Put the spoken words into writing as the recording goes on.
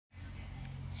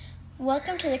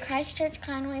Welcome to the Christ Church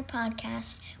Conway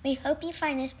podcast. We hope you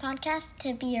find this podcast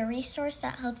to be a resource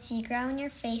that helps you grow in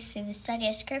your faith through the study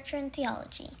of Scripture and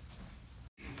theology.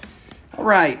 All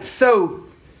right, so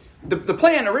the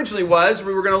plan originally was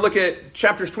we were going to look at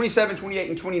chapters 27, 28,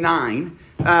 and 29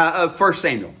 of 1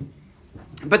 Samuel.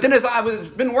 But then as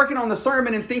I've been working on the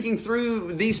sermon and thinking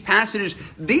through these passages,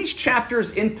 these chapters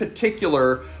in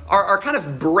particular are kind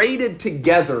of braided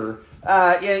together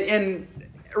in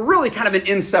really kind of an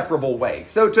inseparable way.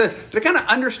 So to kind of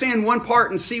understand one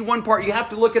part and see one part, you have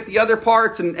to look at the other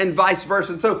parts and vice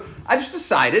versa. And so I just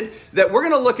decided that we're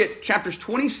going to look at chapters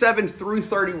 27 through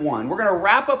 31. We're going to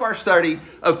wrap up our study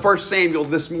of 1 Samuel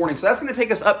this morning. So that's going to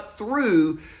take us up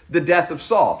through the death of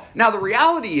Saul. Now, the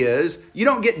reality is you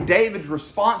don't get David's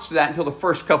response to that until the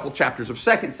first couple chapters of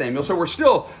 2 Samuel. So we're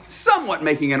still somewhat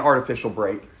making an artificial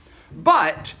break.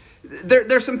 But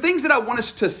there's some things that I want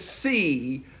us to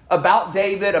see about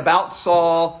David, about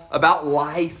Saul, about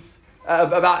life,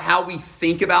 about how we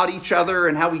think about each other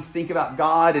and how we think about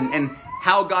God and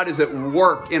how God is at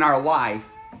work in our life.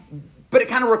 But it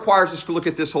kind of requires us to look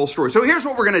at this whole story. So here's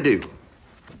what we're going to do.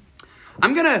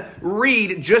 I'm going to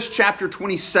read just chapter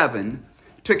 27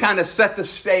 to kind of set the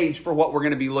stage for what we're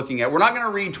going to be looking at. We're not going to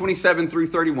read 27 through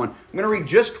 31. I'm going to read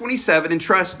just 27 and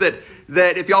trust that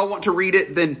if y'all want to read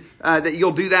it, then that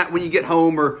you'll do that when you get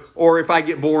home, or if I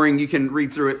get boring, you can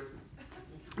read through it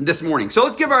this morning. So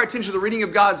let's give our attention to the reading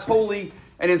of God's holy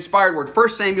and inspired word. 1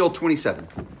 Samuel 27.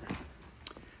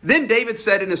 Then David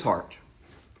said in his heart,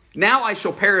 "Now I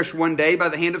shall perish one day by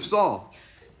the hand of Saul.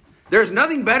 There is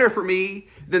nothing better for me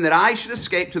than that I should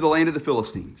escape to the land of the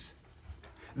Philistines.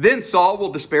 Then Saul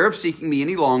will despair of seeking me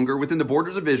any longer within the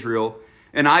borders of Israel,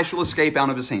 and I shall escape out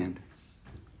of his hand."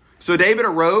 So David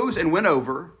arose and went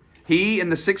over, he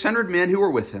and the 600 men who were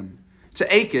with him, to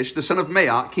Achish, the son of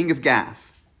Maoch, king of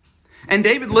Gath. And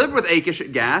David lived with Achish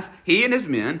at Gath, he and his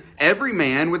men, every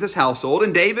man with his household,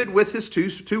 and David with his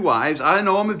two wives,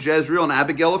 Ahinoam of Jezreel and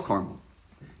Abigail of Carmel,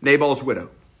 Nabal's widow.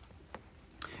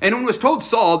 And when it was told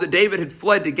Saul that David had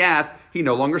fled to Gath, he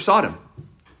no longer sought him.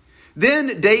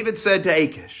 Then David said to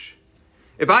Achish,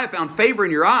 "If I have found favor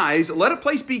in your eyes, let a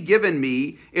place be given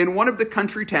me in one of the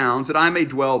country towns that I may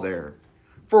dwell there.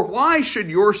 For why should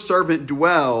your servant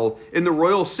dwell in the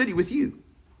royal city with you?"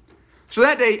 So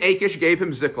that day Achish gave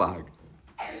him Ziklag.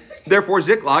 Therefore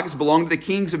Ziklag has belonged to the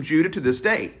kings of Judah to this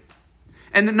day.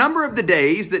 And the number of the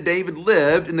days that David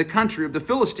lived in the country of the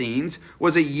Philistines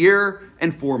was 1 year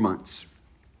and 4 months.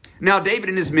 Now David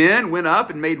and his men went up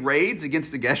and made raids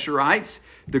against the Geshurites,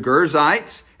 the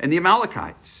Girzites, and the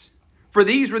Amalekites. For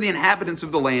these were the inhabitants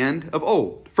of the land of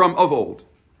old,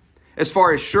 as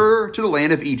far as Shur to the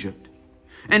land of Egypt.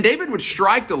 And David would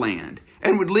strike the land,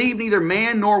 and would leave neither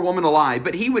man nor woman alive,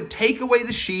 but he would take away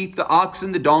the sheep, the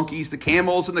oxen, the donkeys, the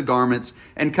camels, and the garments,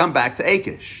 and come back to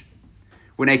Achish.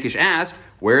 When Achish asked,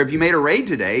 "Where have you made a raid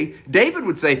today?" David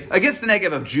would say, "Against the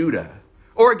Negev of Judah,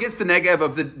 or against the Negev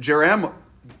of the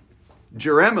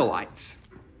Jerahmeelites,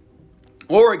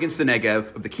 or against the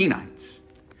Negev of the Kenites."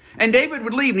 And David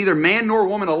would leave neither man nor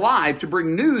woman alive to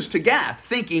bring news to Gath,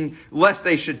 thinking lest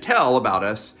they should tell about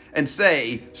us and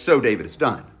say, "So David has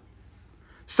done."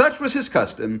 Such was his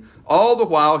custom all the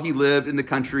while he lived in the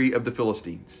country of the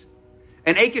Philistines.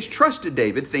 And Achish trusted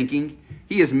David, thinking,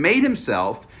 "He has made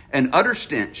himself an utter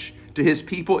stench to his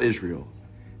people Israel.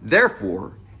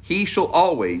 Therefore, he shall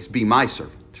always be my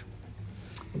servant."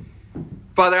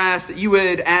 Father, I ask that you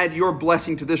would add your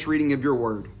blessing to this reading of your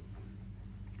word,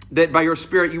 that by your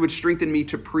Spirit you would strengthen me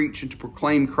to preach and to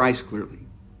proclaim Christ clearly.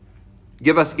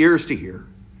 Give us ears to hear.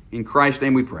 In Christ's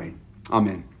name we pray.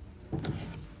 Amen.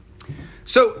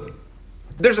 So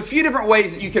there's a few different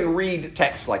ways that you can read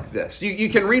texts like this. You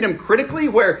can read them critically,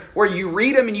 where you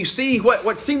read them and you see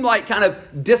what seem like kind of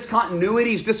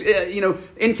discontinuities,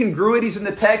 incongruities in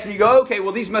the text, and you go, okay,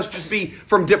 well, these must just be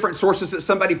from different sources that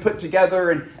somebody put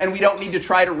together, and we don't need to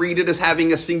try to read it as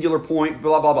having a singular point,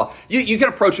 blah, blah, blah. You can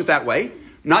approach it that way,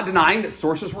 not denying that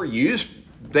sources were used.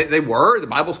 They were. The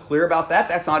Bible's clear about that.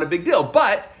 That's not a big deal.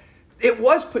 But it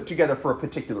was put together for a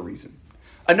particular reason.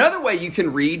 Another way you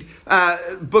can read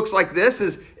books like this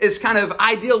is kind of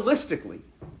idealistically,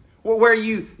 where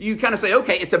you kind of say,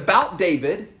 okay, it's about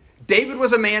David. David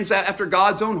was a man after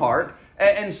God's own heart.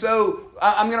 And so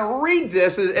I'm going to read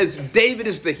this as David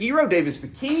is the hero. David is the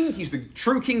king. He's the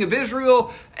true king of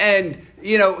Israel. And,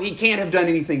 he can't have done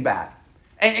anything bad.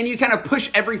 And you kind of push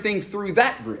everything through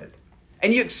that grid.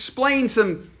 And you explain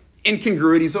some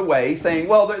incongruities away, saying,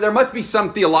 well, there must be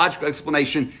some theological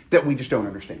explanation that we just don't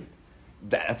understand.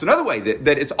 That's another way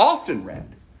that it's often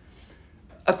read.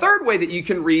 A third way that you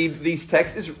can read these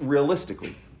texts is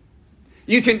realistically.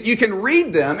 You can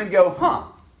read them and go,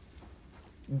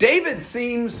 David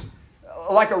seems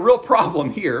like a real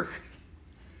problem here,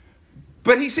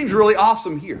 but he seems really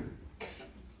awesome here.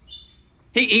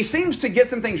 He seems to get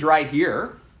some things right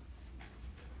here,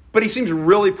 but he seems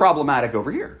really problematic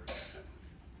over here.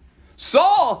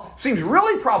 Saul seems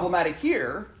really problematic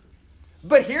here,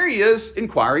 but here he is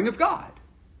inquiring of God.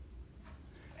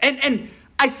 And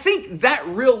I think that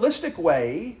realistic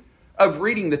way of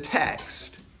reading the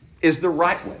text is the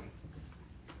right way.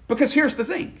 Because here's the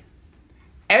thing.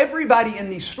 Everybody in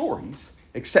these stories,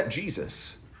 except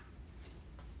Jesus,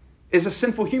 is a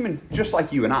sinful human just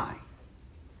like you and I.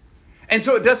 And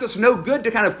so it does us no good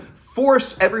to kind of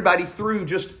force everybody through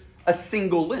just a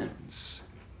single lens.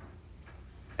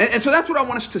 And so that's what I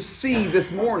want us to see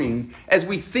this morning as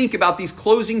we think about these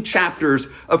closing chapters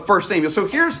of 1 Samuel. So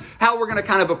here's how we're going to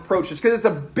kind of approach this, because it's a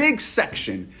big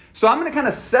section. So I'm going to kind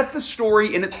of set the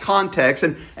story in its context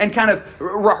and kind of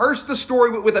rehearse the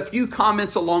story with a few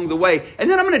comments along the way. And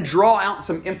then I'm going to draw out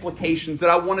some implications that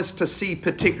I want us to see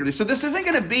particularly. So this isn't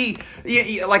going to be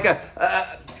like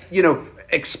a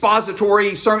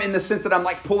expository sermon in the sense that I'm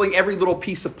like pulling every little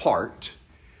piece apart.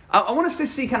 I want us to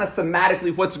see kind of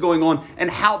thematically what's going on and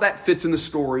how that fits in the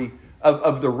story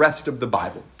of the rest of the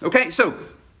Bible. Okay, so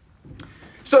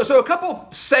a couple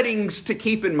settings to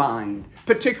keep in mind,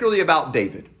 particularly about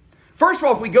David. First of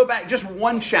all, if we go back just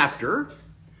one chapter,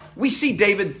 we see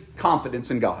David's confidence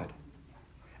in God.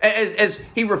 As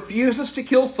he refuses to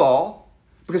kill Saul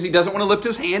because he doesn't want to lift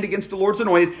his hand against the Lord's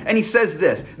anointed, and he says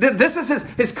this. This is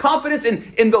his confidence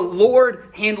in the Lord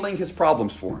handling his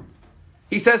problems for him.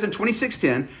 He says in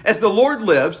 26:10, as the Lord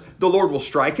lives, the Lord will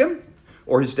strike him,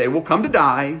 or his day will come to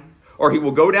die, or he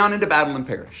will go down into battle and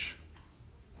perish.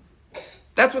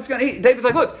 That's what's going to... David's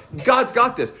like, look, God's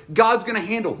got this. God's going to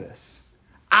handle this.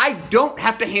 I don't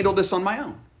have to handle this on my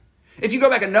own. If you go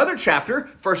back another chapter,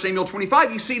 1 Samuel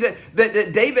 25, you see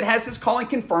that David has his calling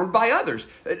confirmed by others.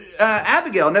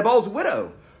 Abigail, Nabal's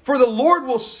widow. For the Lord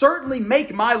will certainly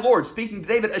make my Lord, speaking to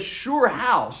David, a sure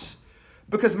house,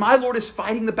 because my Lord is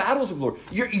fighting the battles of the Lord.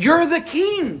 You're the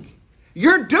king.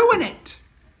 You're doing it.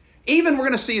 Even we're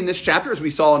going to see in this chapter, as we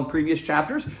saw in previous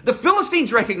chapters, the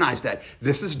Philistines recognize that.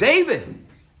 This is David.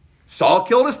 Saul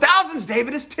killed his thousands.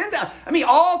 David is 10,000. I mean,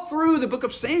 all through the book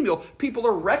of Samuel, people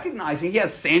are recognizing,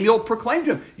 yes, Samuel proclaimed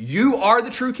to him, you are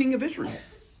the true king of Israel.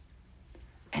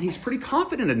 And he's pretty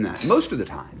confident in that most of the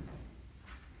time.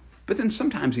 But then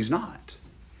sometimes he's not.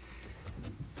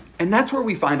 And that's where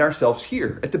we find ourselves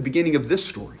here at the beginning of this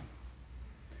story.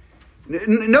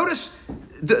 Notice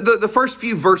the first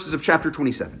few verses of chapter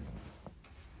 27.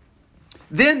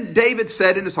 Then David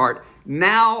said in his heart,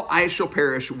 now I shall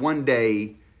perish one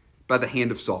day by the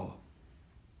hand of Saul.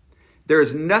 There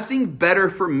is nothing better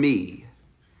for me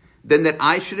than that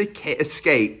I should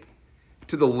escape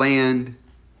to the land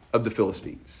of the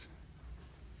Philistines.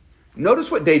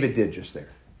 Notice what David did just there.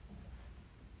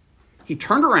 He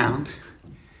turned around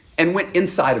and went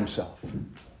inside himself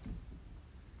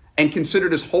and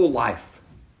considered his whole life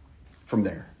from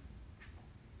there.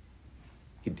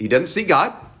 He doesn't see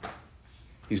God.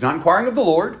 He's not inquiring of the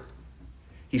Lord.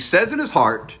 He says in his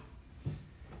heart,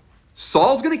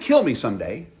 Saul's going to kill me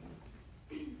someday.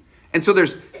 And so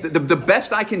there's the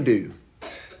best I can do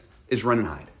is run and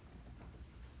hide.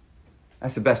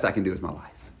 That's the best I can do with my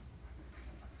life.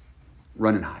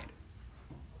 Run and hide.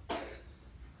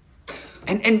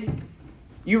 And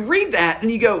you read that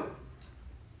and you go,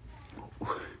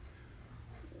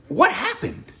 what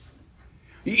happened?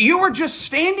 You were just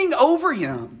standing over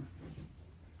him,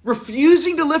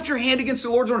 refusing to lift your hand against the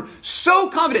Lord's order, so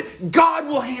confident God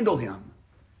will handle him.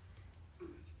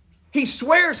 He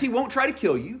swears he won't try to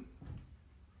kill you.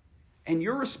 And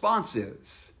your response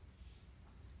is,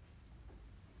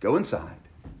 go inside,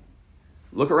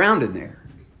 look around in there,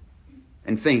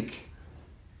 and think,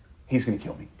 he's going to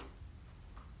kill me.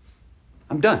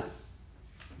 I'm done.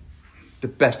 The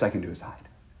best I can do is hide.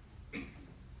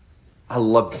 I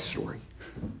love this story.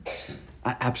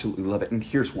 I absolutely love it. And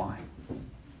here's why.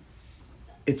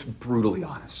 It's brutally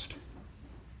honest.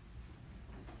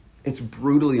 It's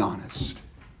brutally honest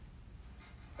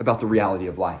about the reality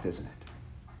of life, isn't it?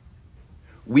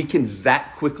 We can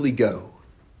that quickly go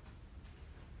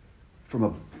from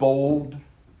a bold,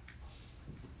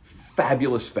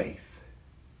 fabulous faith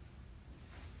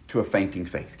to a fainting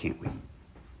faith, can't we?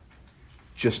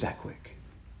 Just that quick.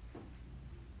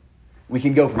 We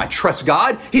can go from I trust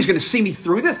God, he's going to see me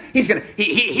through this. He's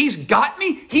got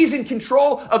me. He's in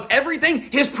control of everything.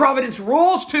 His providence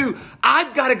rules, to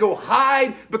I've got to go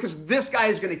hide because this guy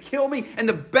is going to kill me. And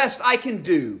the best I can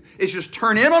do is just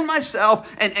turn in on myself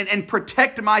and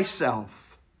protect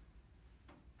myself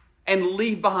and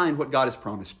leave behind what God has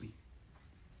promised me.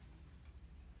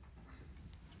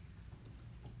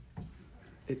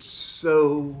 It's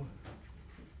so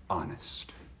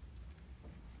honest.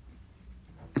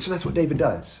 And so that's what David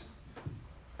does.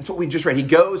 That's what we just read. He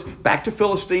goes back to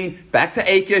Philistine, back to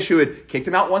Achish, who had kicked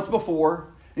him out once before.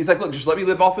 And he's like, look, just let me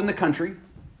live off in the country.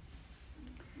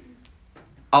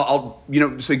 So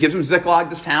he gives him Ziklag,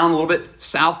 this town, a little bit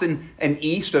south and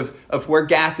east of where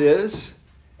Gath is.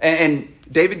 And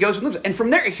David goes and lives. And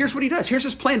from there, here's what he does. Here's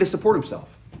his plan to support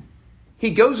himself. He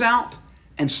goes out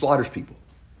and slaughters people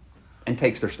and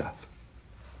takes their stuff.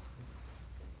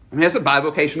 I mean, that's a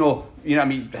bivocational,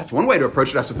 that's one way to approach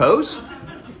it, I suppose.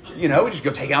 We just go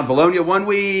take out Valonia one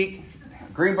week,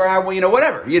 Greenbrier,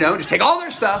 whatever, just take all their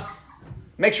stuff,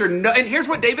 make sure, and here's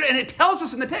what David, and it tells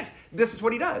us in the text, this is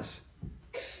what he does.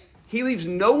 He leaves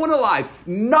no one alive,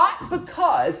 not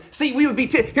because,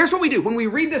 here's what we do. When we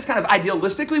read this kind of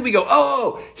idealistically, we go,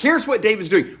 oh, here's what David's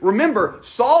doing. Remember,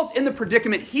 Saul's in the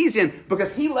predicament he's in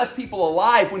because he left people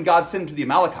alive when God sent him to the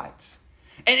Amalekites.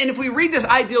 And if we read this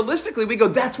idealistically, we go,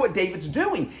 that's what David's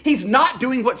doing. He's not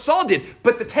doing what Saul did.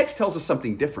 But the text tells us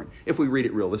something different if we read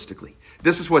it realistically.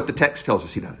 This is what the text tells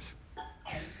us he does.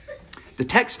 The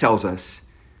text tells us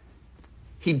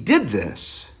he did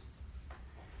this.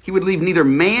 He would leave neither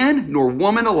man nor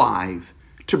woman alive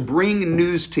to bring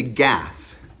news to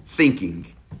Gath,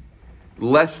 thinking,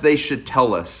 lest they should tell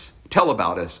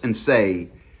about us and say,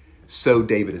 so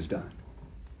David is done.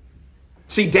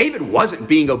 See, David wasn't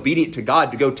being obedient to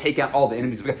God to go take out all the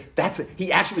enemies of God.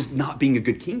 He actually was not being a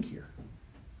good king here.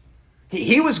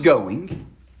 He was going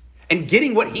and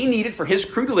getting what he needed for his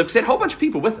crew to live because he had a whole bunch of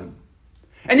people with him.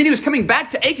 And then he was coming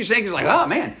back to Achish, and Achish was like, oh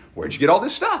man, where'd you get all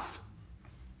this stuff?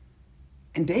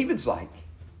 And David's like,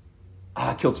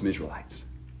 I killed some Israelites.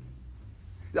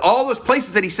 All those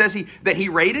places that he says that he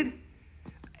raided,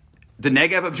 the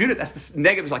Negev of Judah,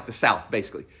 Negev is like the south,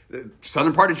 basically. The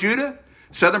southern part of Judah,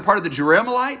 southern part of the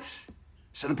Jerahmeelites,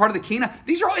 southern part of the Kenah.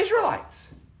 These are all Israelites.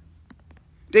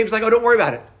 David's like, oh, don't worry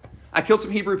about it. I killed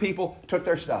some Hebrew people, took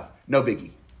their stuff. No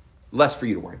biggie. Less for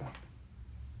you to worry about.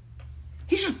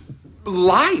 He's just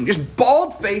lying, just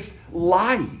bald-faced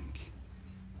lying.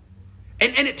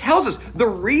 And it tells us the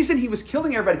reason he was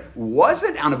killing everybody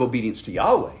wasn't out of obedience to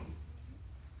Yahweh,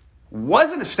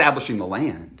 wasn't establishing the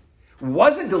land,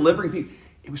 wasn't delivering people.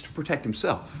 It was to protect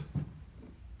himself.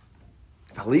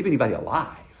 If I leave anybody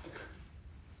alive,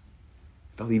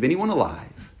 if I leave anyone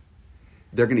alive,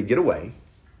 they're going to get away,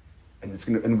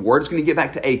 and word's going to get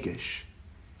back to Achish,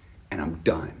 and I'm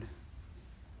done.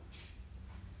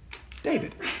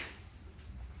 David,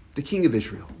 the king of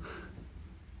Israel,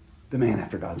 the man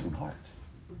after God's own heart.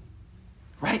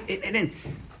 Right? And then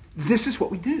this is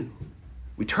what we do.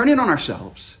 We turn in on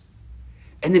ourselves,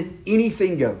 and then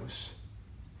anything goes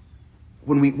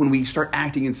when we start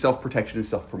acting in self-protection and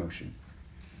self-promotion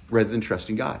rather than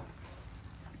trusting God.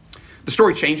 The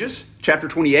story changes. Chapter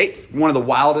 28, one of the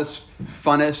wildest,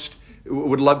 funnest,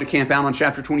 would love to camp out on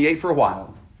chapter 28 for a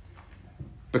while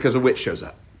because a witch shows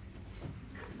up.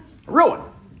 A real one,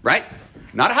 right?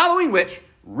 Not a Halloween witch,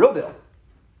 real deal.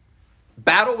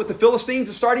 Battle with the Philistines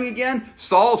is starting again.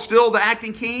 Saul's still the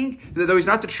acting king, though he's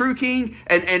not the true king,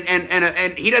 and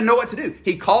he doesn't know what to do.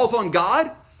 He calls on God.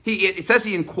 It says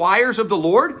he inquires of the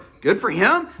Lord. Good for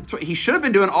him. That's what he should have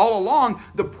been doing all along.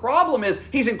 The problem is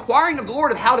he's inquiring of the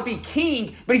Lord of how to be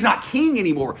king, but he's not king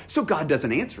anymore. So God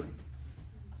doesn't answer him.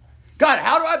 God,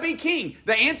 how do I be king?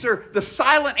 The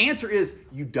silent answer is,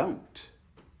 you don't.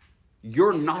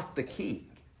 You're not the king.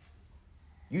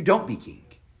 You don't be king.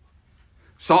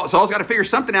 Saul's got to figure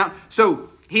something out.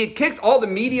 So he had kicked all the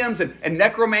mediums and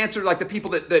necromancers, like the people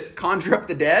that conjure up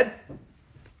the dead.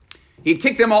 He'd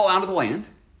kicked them all out of the land.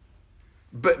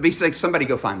 But he's like, somebody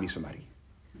go find me somebody.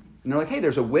 And they're like, hey,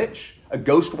 there's a witch, a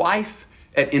ghost wife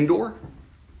at Endor.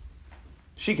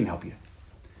 She can help you.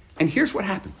 And here's what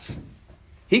happens.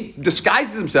 He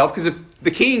disguises himself because if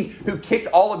the king who kicked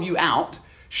all of you out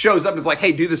shows up and is like,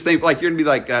 hey, do this thing, like you're going to be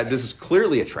like, this is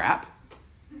clearly a trap.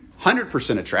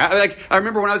 100% a trap. Like, I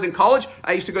remember when I was in college,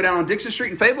 I used to go down on Dixon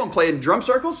Street in Fayetteville and play in drum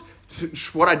circles.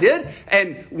 It's what I did.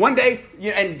 And one day,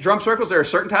 in drum circles, there are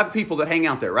certain type of people that hang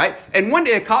out there, right? And one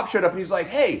day a cop showed up and he's like,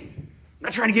 hey, I'm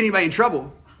not trying to get anybody in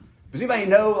trouble. Does anybody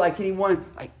know like anyone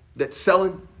like that's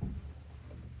selling?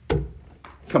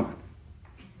 Come on.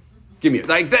 Give me it.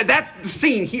 Like that's the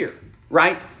scene here,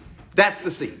 right? That's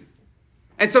the scene.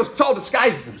 And so Saul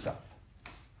disguises himself.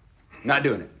 Not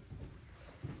doing it.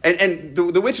 And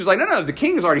the witch is like, no, the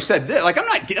king has already said this. Like, I'm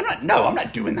not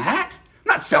doing that. I'm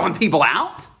not selling people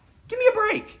out. Give me a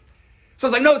break. So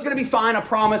it's like, no, it's going to be fine. I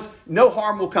promise. No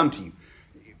harm will come to you.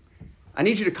 I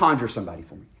need you to conjure somebody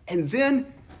for me. And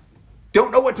then,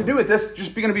 don't know what to do with this.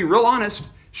 Just going to be real honest.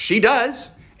 She does.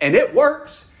 And it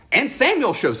works. And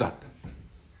Samuel shows up.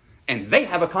 And they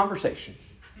have a conversation.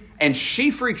 And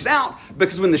she freaks out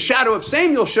because when the shadow of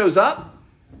Samuel shows up,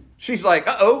 she's like,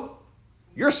 uh-oh,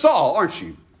 you're Saul, aren't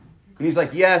you? And he's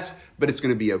like, yes, but it's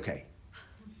going to be okay.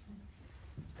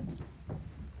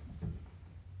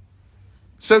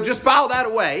 So just file that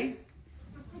away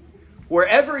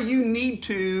wherever you need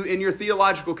to in your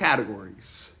theological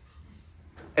categories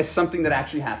as something that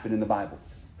actually happened in the Bible.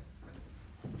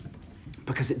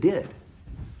 Because it did.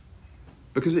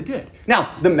 Because it did.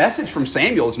 Now, the message from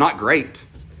Samuel is not great.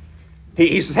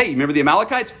 He says, hey, remember the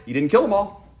Amalekites? You didn't kill them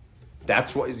all.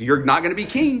 That's what you're not going to be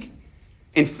king.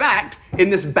 In fact, in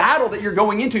this battle that you're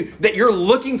going into, that you're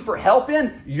looking for help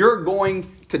in, you're going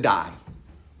to die.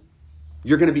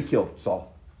 You're going to be killed,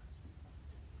 Saul.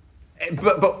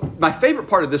 But my favorite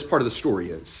part of this part of the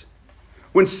story is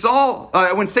when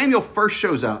Samuel first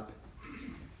shows up,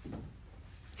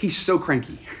 he's so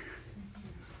cranky.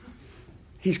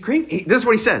 He's cranky. This is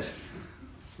what he says.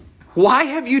 Why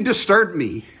have you disturbed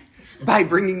me by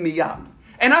bringing me up?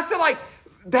 And I feel like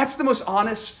that's the most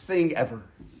honest thing ever.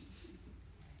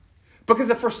 Because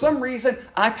if for some reason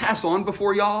I pass on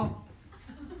before y'all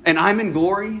and I'm in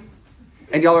glory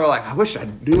and y'all are like, I wish I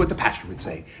knew what the pastor would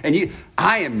say. And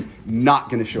I am not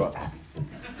going to show up happy.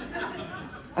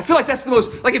 I feel like that's the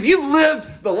most, like if you've lived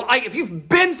if you've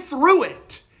been through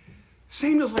it,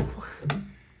 Samuel's like,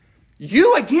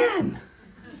 you again.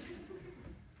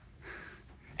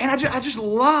 And I just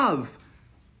love,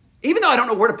 even though I don't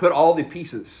know where to put all the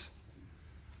pieces,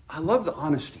 I love the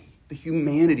honesty, the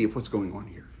humanity of what's going on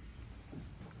here.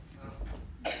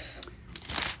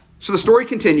 So the story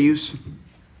continues.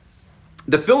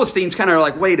 The Philistines kind of are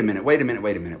like, wait a minute. We're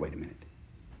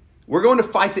going to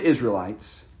fight the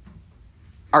Israelites.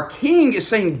 Our king is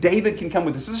saying David can come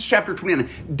with us. This is chapter 29.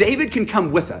 David can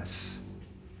come with us.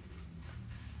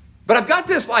 But I've got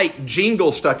this like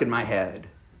jingle stuck in my head.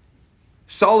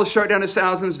 Saul has shot down his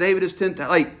thousands. David is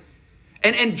 10,000.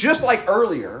 And just like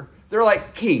earlier, they're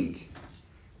like, king,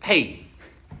 hey,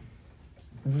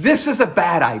 this is a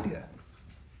bad idea.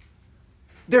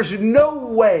 There's no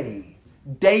way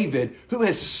David, who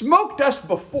has smoked us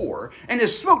before and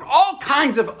has smoked all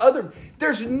kinds of other,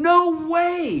 there's no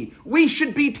way we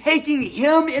should be taking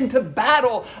him into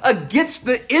battle against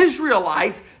the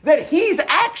Israelites that he's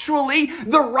actually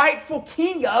the rightful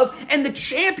king of and the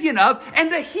champion of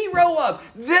and the hero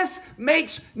of. This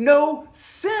makes no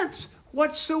sense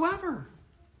whatsoever.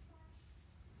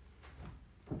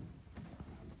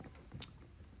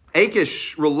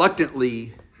 Achish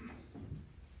reluctantly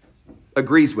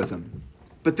agrees with him.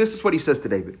 But this is what he says to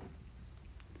David.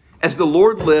 As the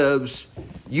Lord lives,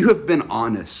 you have been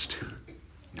honest.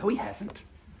 No, he hasn't.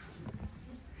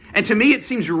 And to me, it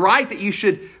seems right that you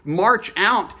should march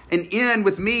out and in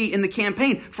with me in the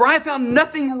campaign. For I have found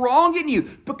nothing wrong in you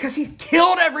because he's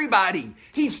killed everybody.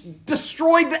 He's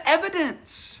destroyed the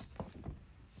evidence.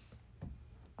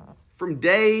 From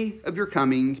day of your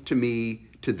coming to me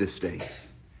to this day.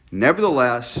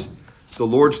 Nevertheless, the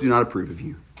Lords do not approve of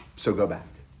you. So go back.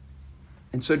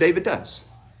 And so David does.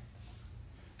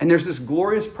 And there's this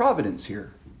glorious providence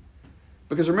here.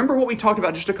 Because remember what we talked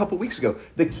about just a couple weeks ago.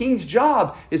 The king's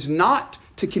job is not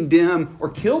to condemn or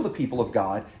kill the people of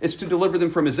God. It's to deliver them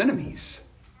from his enemies.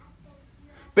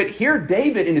 But here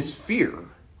David in his fear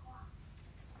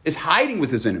is hiding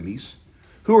with his enemies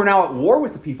who are now at war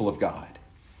with the people of God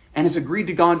and has agreed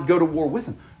to go to war with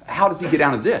them. How does he get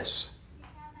out of this?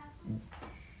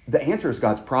 The answer is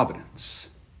God's providence.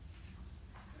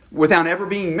 Without ever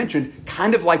being mentioned,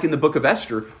 kind of like in the book of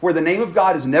Esther, where the name of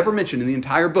God is never mentioned in the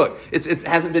entire book. It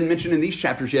hasn't been mentioned in these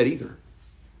chapters yet either.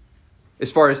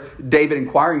 As far as David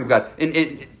inquiring of God. And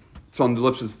it's on the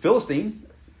lips of the Philistine.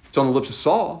 It's on the lips of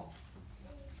Saul.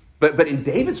 But in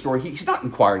David's story, he's not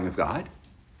inquiring of God.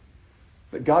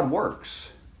 But God works.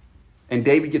 And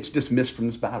David gets dismissed from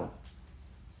this battle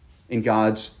in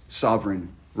God's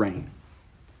sovereign reign.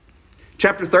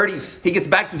 Chapter 30, he gets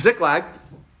back to Ziklag.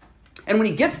 And when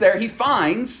he gets there, he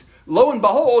finds, lo and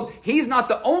behold, he's not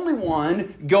the only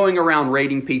one going around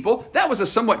raiding people. That was a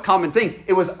somewhat common thing.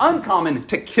 It was uncommon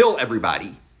to kill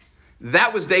everybody.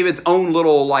 That was David's own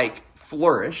little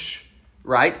flourish,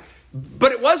 right?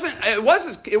 But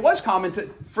it was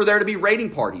common for there to be raiding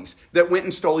parties that went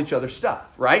and stole each other's stuff,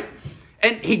 right?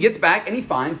 And he gets back and he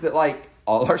finds that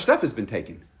all our stuff has been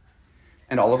taken.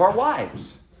 And all of our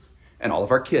wives. And all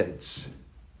of our kids.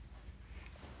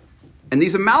 And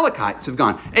these Amalekites have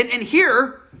gone. And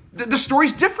here, the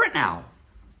story's different now.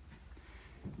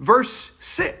 Verse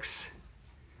 6.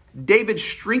 David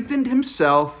strengthened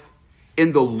himself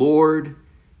in the Lord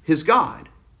his God.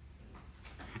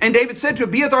 And David said to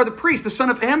Abiathar the priest, the son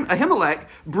of Ahimelech,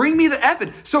 bring me the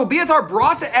ephod. So Abiathar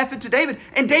brought the ephod to David,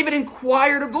 and David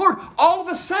inquired of the Lord. All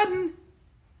of a sudden,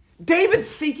 David's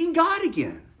seeking God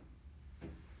again.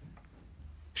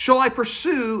 Shall I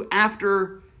pursue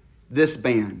after this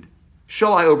band?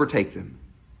 Shall I overtake them?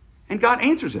 And God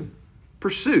answers him,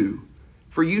 pursue,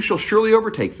 for you shall surely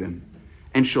overtake them,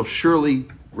 and shall surely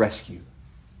rescue.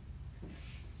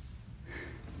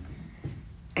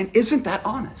 And isn't that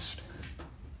honest?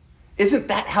 Isn't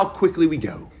that how quickly we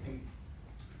go?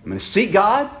 I'm going to seek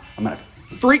God. I'm going to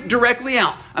freak directly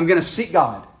out. I'm going to seek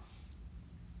God.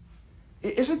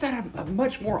 Isn't that a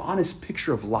much more honest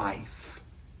picture of life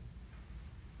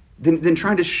than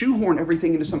trying to shoehorn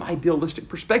everything into some idealistic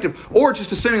perspective, or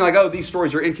just assuming like, oh, these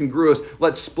stories are incongruous,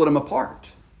 let's split them apart?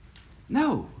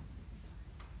 No.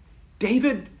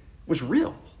 David was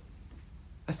real,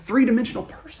 a three-dimensional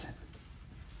person.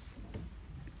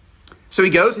 So he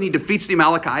goes and he defeats the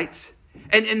Amalekites.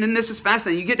 And then this is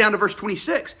fascinating. You get down to verse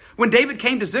 26. When David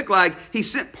came to Ziklag, he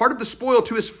sent part of the spoil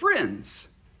to his friends,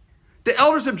 the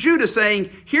elders of Judah, saying,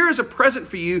 here is a present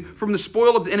for you from the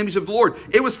spoil of the enemies of the Lord.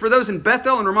 It was for those in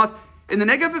Bethel and Ramoth, in the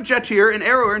Negev of Jatir, and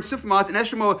Aroer, and Siphamoth, and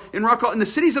Eshtamoa, and Racal, in the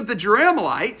cities of the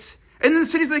Jerahmeelites, and then the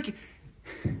cities like...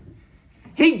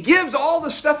 He gives all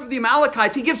the stuff of the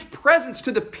Amalekites. He gives presents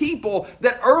to the people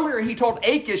that earlier he told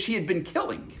Achish he had been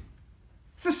killing.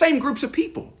 It's the same groups of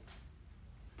people.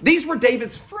 These were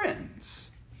David's friends.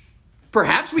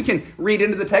 Perhaps we can read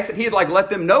into the text that he had let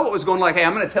them know what was going on. Hey,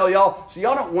 I'm going to tell y'all, so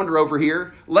y'all don't wander over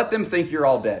here. Let them think you're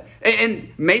all dead.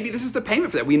 And maybe this is the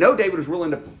payment for that. We know David was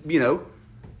willing to,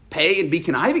 pay and be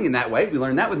conniving in that way. We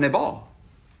learned that with Nabal.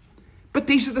 But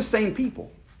these are the same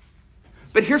people.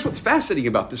 But here's what's fascinating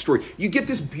about this story. You get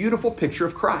this beautiful picture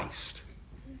of Christ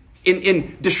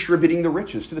in distributing the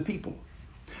riches to the people.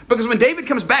 Because when David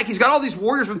comes back, he's got all these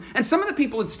warriors with him, and some of the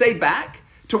people had stayed back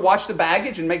to watch the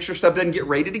baggage and make sure stuff doesn't get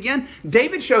raided again.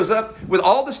 David shows up with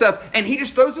all the stuff, and he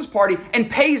just throws this party and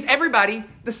pays everybody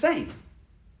the same.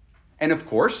 And of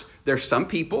course, there's some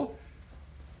people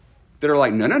that are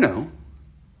like, no.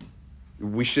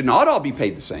 We should not all be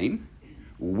paid the same.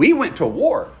 We went to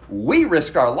war. We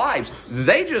risked our lives.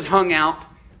 They just hung out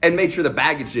and made sure the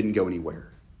baggage didn't go anywhere.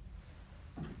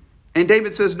 And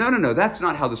David says, no, that's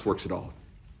not how this works at all.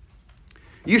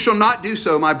 You shall not do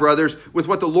so, my brothers, with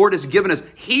what the Lord has given us.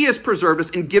 He has preserved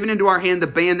us and given into our hand the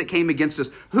band that came against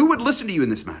us. Who would listen to you in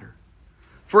this matter?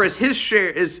 For as his share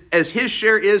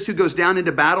is who goes down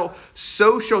into battle,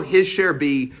 so shall his share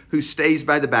be who stays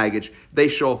by the baggage. They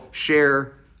shall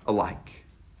share alike.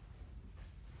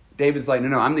 David's like,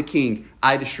 no, I'm the king.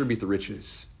 I distribute the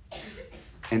riches.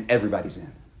 And everybody's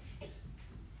in.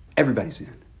 Everybody's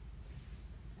in.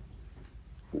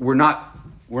 We're not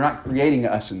creating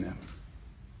us and them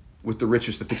with the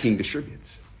riches that the king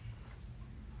distributes.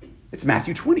 It's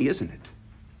Matthew 20, isn't it?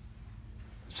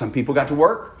 Some people got to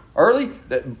work early.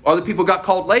 Other people got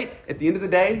called late. At the end of the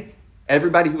day,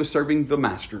 everybody who was serving the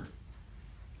master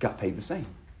got paid the same.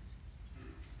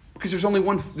 Because there's only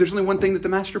one thing that the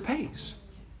master pays.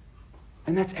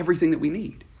 And that's everything that we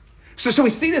need. So we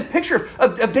see this picture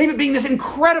of David being this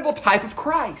incredible type of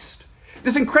Christ.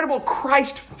 This incredible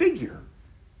Christ figure.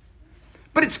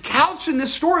 But it's couched in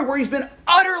this story where he's been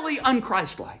utterly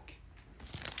un-Christ-like.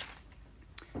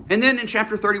 And then in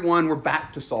chapter 31, we're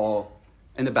back to Saul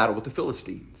and the battle with the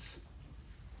Philistines.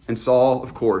 And Saul,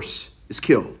 of course, is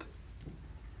killed.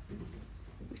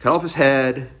 They cut off his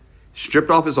head, stripped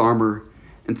off his armor,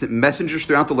 and sent messengers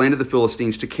throughout the land of the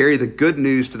Philistines to carry the good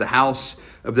news to the house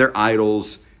of their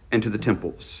idols and to the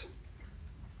temples.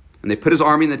 And they put his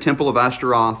army in the temple of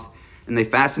Ashtaroth, and they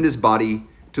fastened his body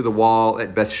to the wall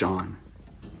at Bethshan.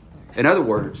 In other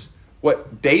words,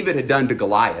 what David had done to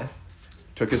Goliath,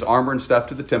 took his armor and stuff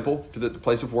to the temple, to the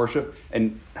place of worship,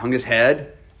 and hung his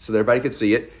head so that everybody could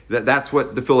see it. That's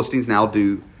what the Philistines now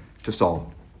do to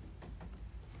Saul.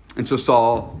 And so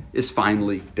Saul is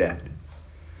finally dead.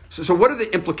 So what are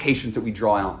the implications that we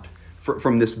draw out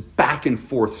from this back and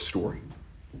forth story?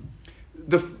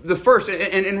 The first,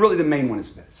 and really the main one,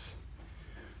 is this.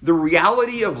 The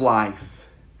reality of life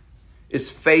is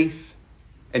faith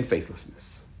and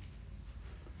faithlessness.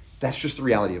 That's just the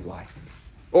reality of life.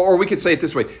 Or we could say it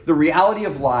this way. The reality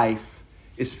of life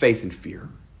is faith and fear.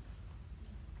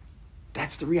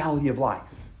 That's the reality of life.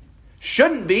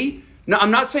 Shouldn't be. No, I'm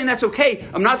not saying that's okay.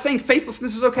 I'm not saying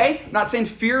faithlessness is okay. I'm not saying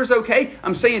fear is okay.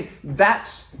 I'm saying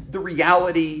that's the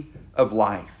reality of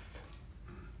life.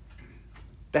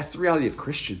 That's the reality of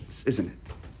Christians, isn't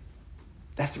it?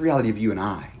 That's the reality of you and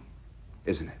I,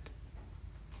 isn't it?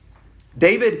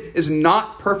 David is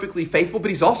not perfectly faithful, but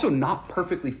he's also not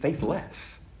perfectly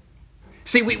faithless.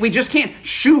 See, we just can't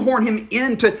shoehorn him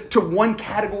into one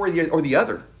category or the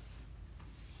other.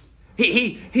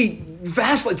 He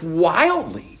vacillates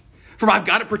wildly from I've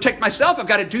got to protect myself. I've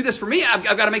got to do this for me. I've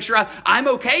got to make sure I'm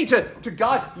okay to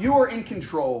God. You are in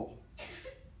control.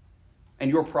 And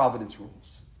your providence rules.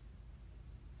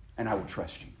 And I will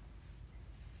trust you.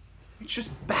 It's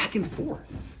just back and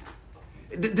forth.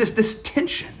 This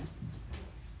tension.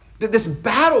 This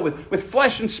battle with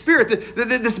flesh and spirit.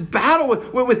 This battle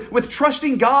with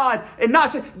trusting God and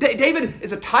not. David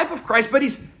is a type of Christ, but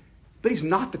he's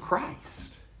not the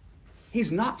Christ.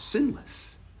 He's not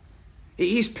sinless.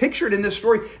 He's pictured in this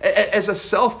story as a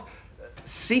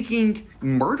self-seeking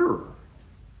murderer.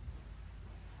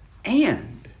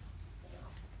 And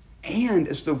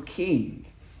as the king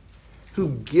who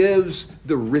gives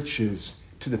the riches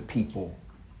to the people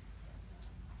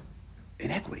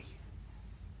in equity.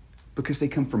 Because they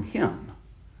come from him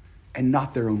and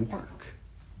not their own work.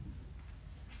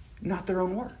 Not their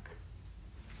own work.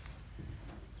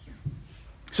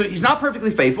 So he's not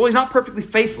perfectly faithful. He's not perfectly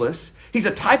faithless. He's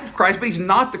a type of Christ, but he's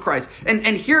not the Christ. And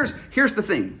here's the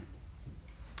thing.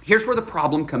 Here's where the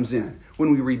problem comes in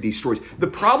when we read these stories. The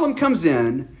problem comes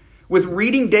in with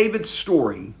reading David's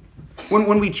story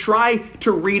when we try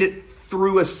to read it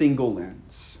through a single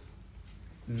lens.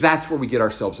 That's where we get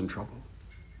ourselves in trouble.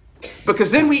 Because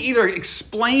then we either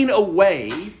explain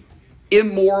away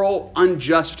immoral,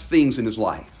 unjust things in his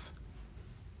life.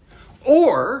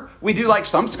 Or we do like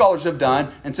some scholars have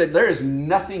done and said, there is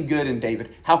nothing good in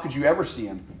David. How could you ever see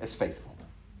him as faithful?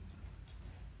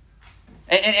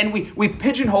 And we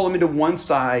pigeonhole him into one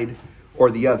side or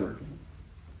the other.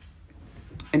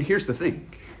 And here's the thing.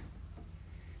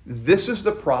 This is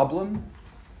the problem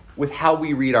with how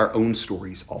we read our own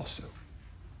stories also.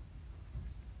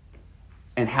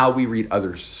 And how we read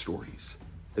others' stories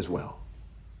as well.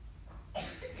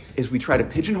 Is we try to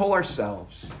pigeonhole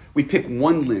ourselves. We pick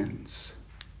one lens.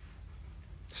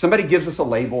 Somebody gives us a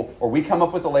label, or we come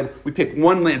up with a label. We pick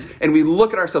one lens, and we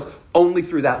look at ourselves only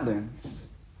through that lens.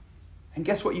 And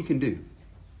guess what you can do?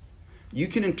 You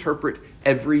can interpret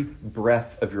every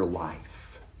breath of your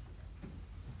life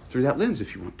through that lens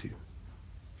if you want to.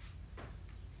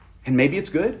 And maybe it's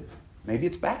good, maybe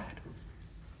it's bad.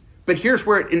 But here's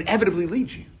where it inevitably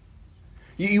leads you.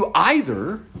 You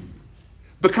either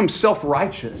become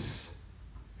self-righteous,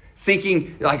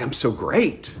 thinking like I'm so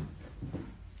great,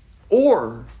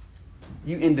 or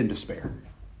you end in despair.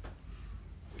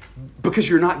 Because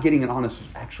you're not getting an honest,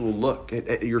 actual look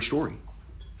at your story,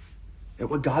 at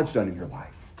what God's done in your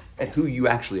life, at who you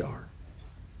actually are.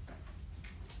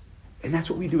 And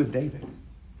that's what we do with David.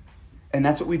 And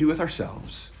that's what we do with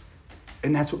ourselves.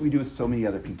 And that's what we do with so many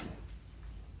other people.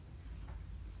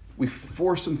 We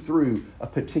force them through a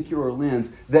particular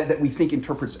lens that we think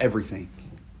interprets everything.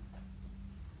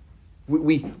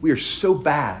 We are so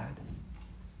bad.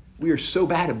 We are so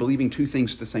bad at believing two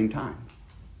things at the same time.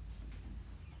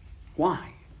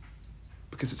 Why?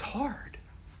 Because it's hard.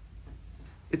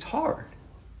 It's hard.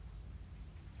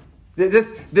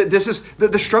 This is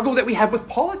the struggle that we have with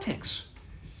politics.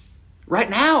 Right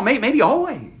now, maybe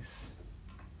always.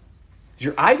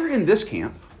 You're either in this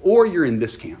camp or you're in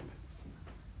this camp.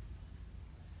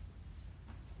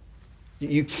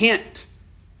 You can't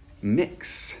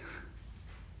mix.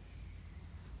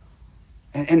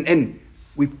 And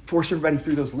we force everybody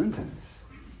through those lenses.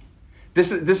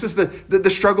 This is the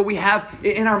struggle we have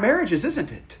in our marriages,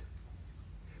 isn't it?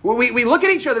 We look at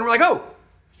each other and we're like, oh,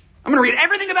 I'm going to read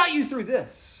everything about you through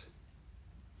this.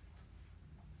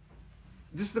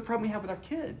 This is the problem we have with our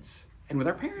kids and with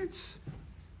our parents.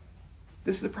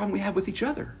 This is the problem we have with each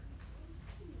other.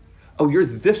 Oh, you're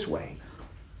this way.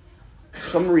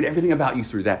 So I'm going to read everything about you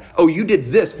through that. Oh, you did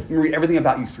this. I'm going to read everything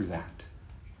about you through that.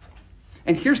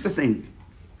 And here's the thing.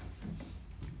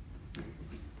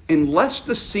 Unless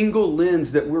the single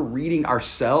lens that we're reading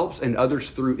ourselves and others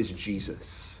through is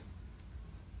Jesus,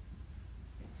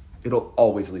 it'll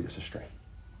always lead us astray.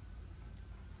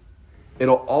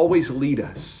 It'll always lead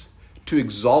us to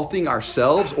exalting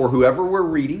ourselves or whoever we're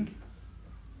reading,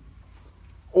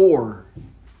 or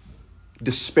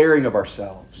despairing of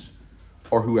ourselves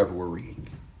or whoever we're reading.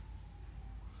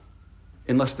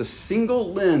 Unless the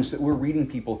single lens that we're reading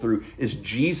people through is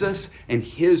Jesus and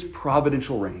his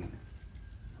providential reign,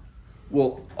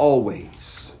 we'll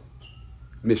always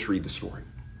misread the story.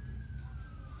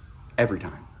 Every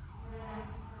time.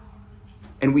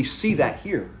 And we see that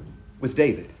here with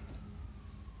David.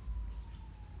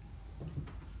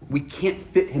 We can't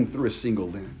fit him through a single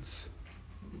lens.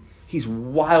 He's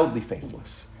wildly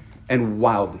faithless and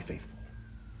wildly faithful.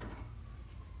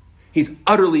 He's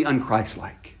utterly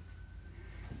unchristlike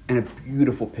and a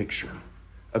beautiful picture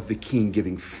of the King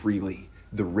giving freely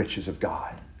the riches of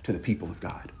God to the people of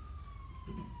God.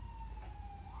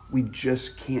 We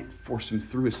just can't force him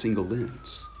through a single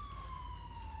lens.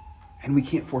 And we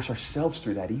can't force ourselves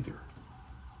through that either.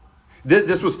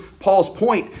 This was Paul's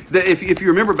point. That if you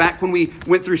remember back when we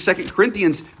went through 2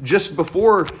 Corinthians just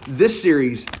before this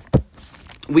series,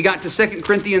 we got to 2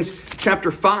 Corinthians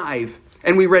chapter 5,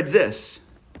 and we read this.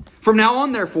 From now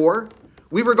on, therefore,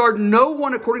 we regard no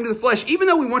one according to the flesh. Even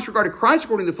though we once regarded Christ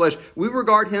according to the flesh, we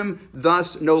regard him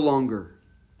thus no longer.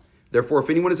 Therefore, if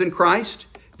anyone is in Christ,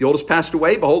 the old has passed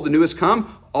away. Behold, the new has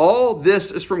come. All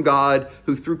this is from God,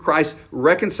 who through Christ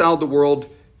reconciled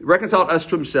us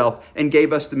to himself, and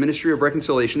gave us the ministry of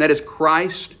reconciliation. That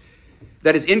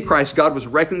is in Christ, God was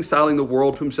reconciling the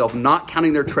world to himself, not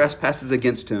counting their trespasses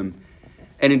against him,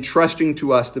 and entrusting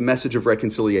to us the message of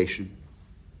reconciliation.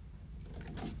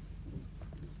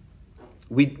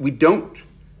 We don't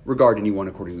regard anyone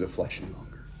according to the flesh any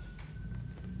longer.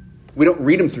 We don't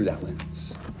read them through that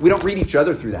lens. We don't read each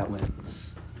other through that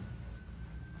lens,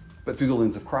 but through the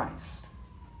lens of Christ.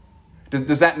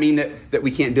 Does that mean that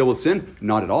we can't deal with sin?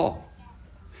 Not at all.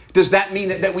 Does that mean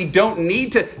that we don't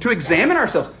need to examine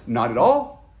ourselves? Not at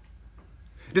all.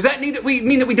 Does that mean that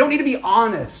we don't need to be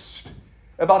honest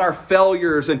about our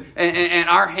failures and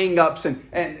our hang-ups?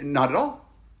 And not at all.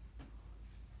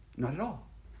 Not at all.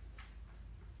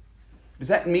 Does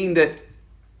that mean that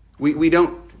we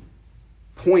don't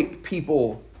point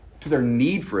people to their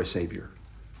need for a Savior?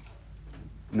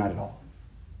 Not at all.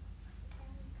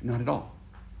 Not at all.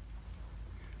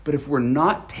 But if we're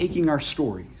not taking our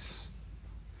stories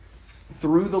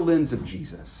through the lens of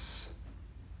Jesus,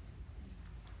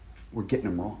 we're getting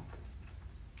them wrong.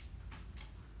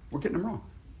 We're getting them wrong.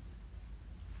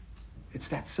 It's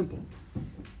that simple.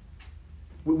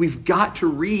 We've got to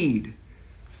read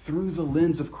through the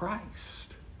lens of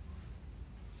Christ.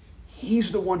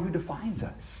 He's the one who defines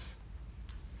us.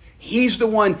 He's the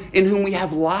one in whom we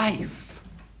have life.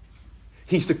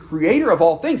 He's the creator of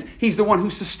all things. He's the one who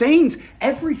sustains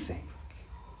everything.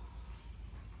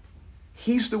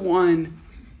 He's the one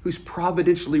who's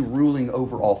providentially ruling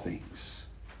over all things.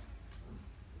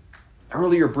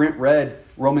 Earlier, Brent read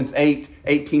Romans 8,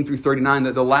 18 through 39,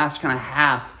 the last kind of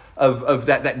half of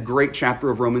that great chapter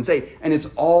of Romans 8. And it's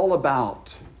all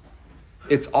about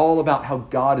how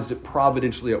God is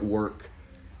providentially at work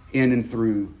in and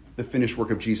through the finished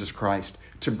work of Jesus Christ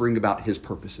to bring about his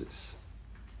purposes.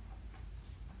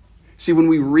 See, when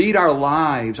we read our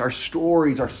lives, our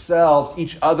stories, ourselves,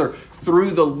 each other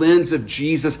through the lens of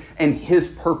Jesus and his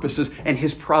purposes and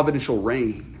his providential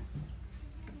reign,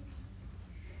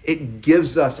 it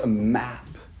gives us a map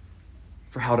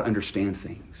for how to understand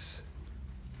things.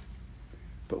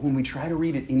 But when we try to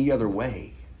read it any other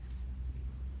way,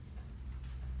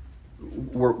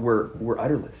 we're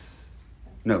udderless.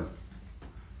 No,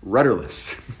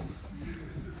 rudderless.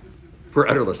 We're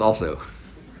udderless also.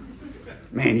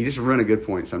 Man, you just run a good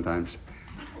point sometimes.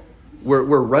 We're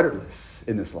rudderless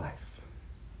in this life.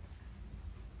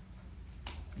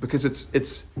 Because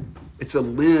it's a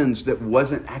lens that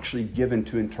wasn't actually given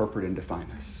to interpret and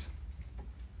define us.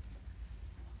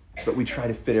 But we try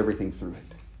to fit everything through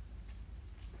it.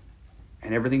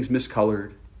 And everything's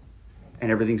miscolored,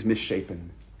 and everything's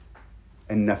misshapen,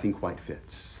 and nothing quite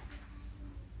fits.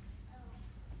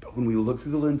 But when we look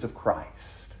through the lens of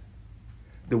Christ,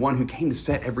 the one who came to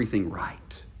set everything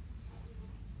right,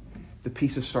 the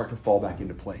pieces start to fall back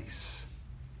into place.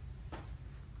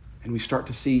 And we start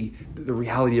to see the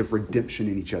reality of redemption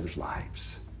in each other's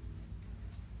lives.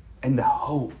 And the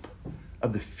hope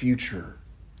of the future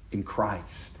in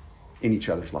Christ in each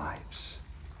other's lives.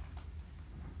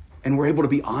 And we're able to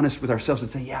be honest with ourselves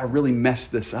and say, yeah, I really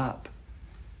messed this up.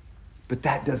 But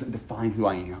that doesn't define who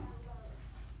I am.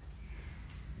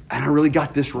 And I really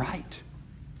got this right.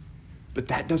 But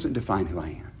that doesn't define who I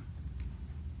am.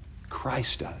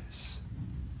 Christ does.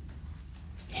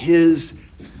 His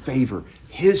favor,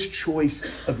 his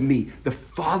choice of me, the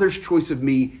Father's choice of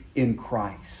me in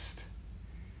Christ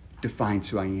defines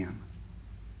who I am.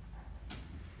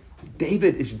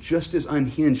 David is just as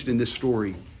unhinged in this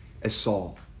story as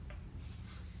Saul.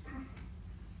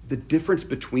 The difference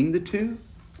between the two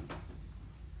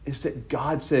is that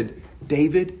God said,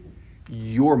 David,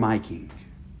 you're my king.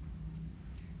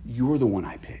 You're the one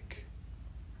I pick.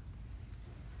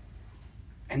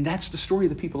 And that's the story of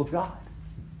the people of God.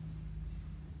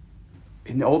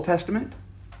 In the Old Testament,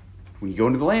 when you go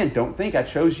into the land, don't think I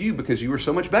chose you because you were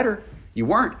so much better. You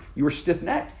weren't. You were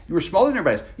stiff-necked. You were smaller than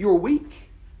everybody else. You were weak.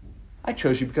 I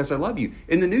chose you because I love you.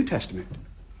 In the New Testament,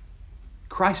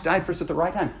 Christ died for us at the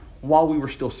right time while we were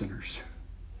still sinners.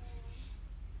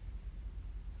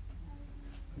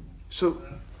 So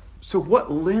So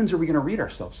what lens are we going to read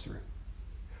ourselves through?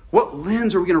 What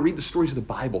lens are we going to read the stories of the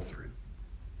Bible through?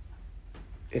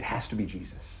 It has to be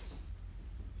Jesus.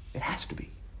 It has to be.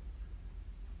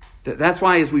 That's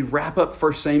why as we wrap up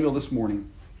 1 Samuel this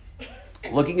morning,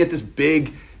 looking at this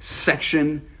big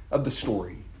section of the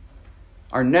story,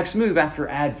 our next move after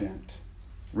Advent,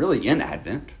 really in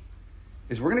Advent,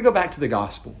 is we're going to go back to the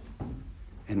gospel.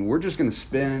 And we're just going to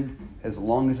spend as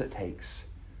long as it takes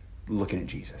looking at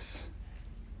Jesus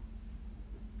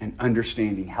and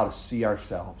understanding how to see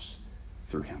ourselves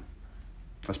through him.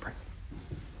 Let's pray.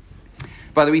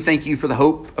 Father, we thank you for the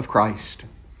hope of Christ.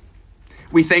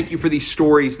 We thank you for these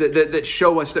stories that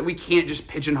show us that we can't just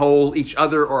pigeonhole each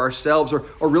other or ourselves or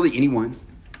really anyone.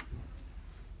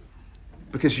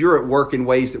 Because you're at work in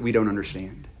ways that we don't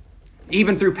understand.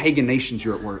 Even through pagan nations,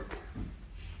 you're at work.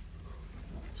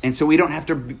 And so we don't have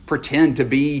to pretend to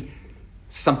be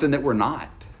something that we're not,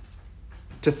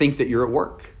 to think that you're at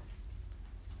work.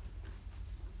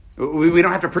 We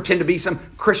don't have to pretend to be some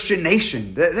Christian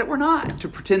nation that we're not, to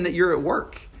pretend that you're at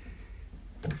work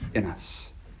in us.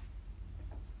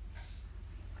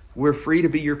 We're free to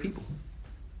be your people,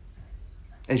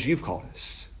 as you've called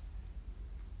us,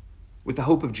 with the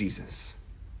hope of Jesus.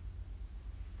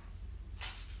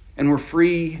 And we're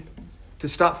free to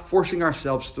stop forcing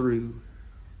ourselves through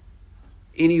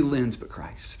any lens but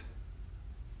Christ.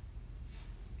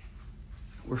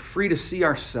 We're free to see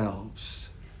ourselves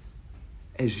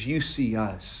as you see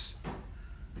us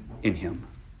in him.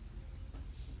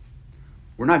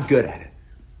 We're not good at it.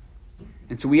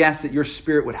 And so we ask that your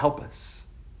Spirit would help us.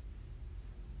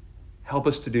 Help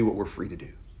us to do what we're free to do.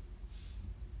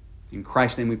 In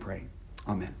Christ's name we pray.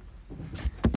 Amen.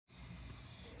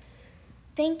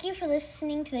 Thank you for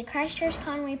listening to the Christ Church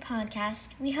Conway podcast.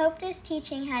 We hope this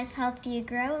teaching has helped you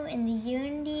grow in the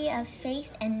unity of faith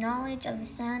and knowledge of the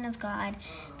Son of God.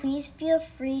 Please feel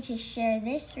free to share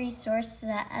this resource so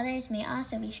that others may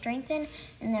also be strengthened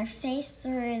in their faith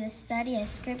through the study of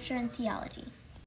Scripture and theology.